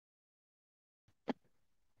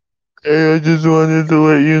Hey, I just wanted to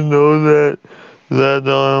let you know that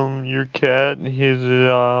your cat, his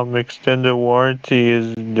extended warranty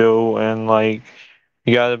is due, and like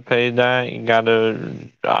you gotta pay that. You gotta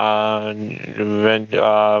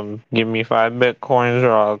give me 5 bitcoins,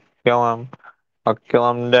 or I'll kill him. I'll kill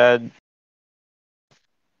him dead.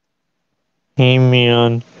 Hey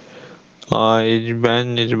man,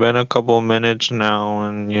 it's been a couple minutes now,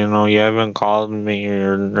 and you haven't called me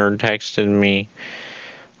or texted me.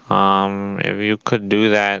 If you could do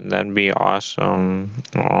that, that'd be awesome.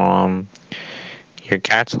 Your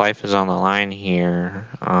cat's life is on the line here.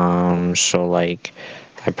 So like,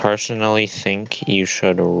 I personally think you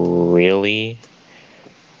should really,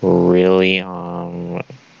 really,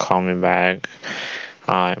 call me back.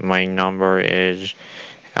 My number is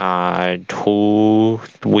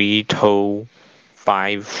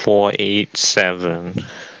 2325487.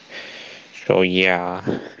 So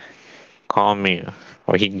yeah, call me,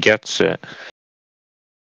 or he gets it.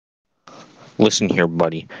 Listen here,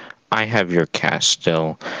 buddy. I have your cat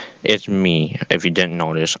still. It's me, if you didn't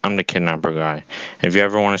notice. I'm the kidnapper guy. If you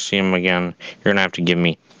ever want to see him again, you're gonna have to give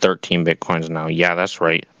me 13 bitcoins now. Yeah, that's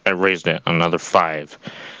right. I raised it another 5.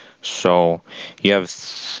 So you have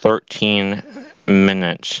 13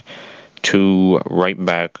 minutes to write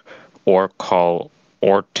back, or call,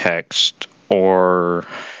 or text, or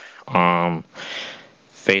um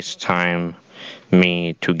FaceTime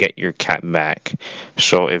me to get your cat back.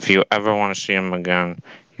 So if you ever want to see him again,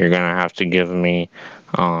 you're gonna have to give me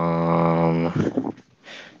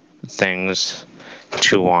things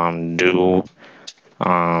to do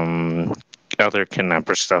um other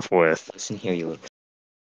kidnapper stuff with. Listen here, you little.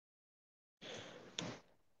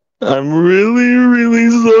 I'm really,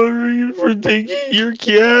 really sorry for taking your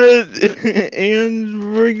cat and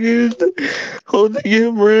friggin' holding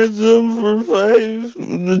him ransom for 5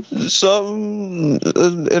 something,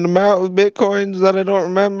 an amount of bitcoins that I don't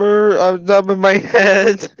remember off the top of my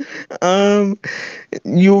head. Um,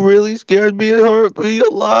 you really scared me and hurt me a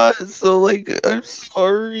lot, so like, I'm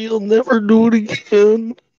sorry, I'll never do it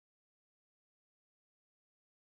again.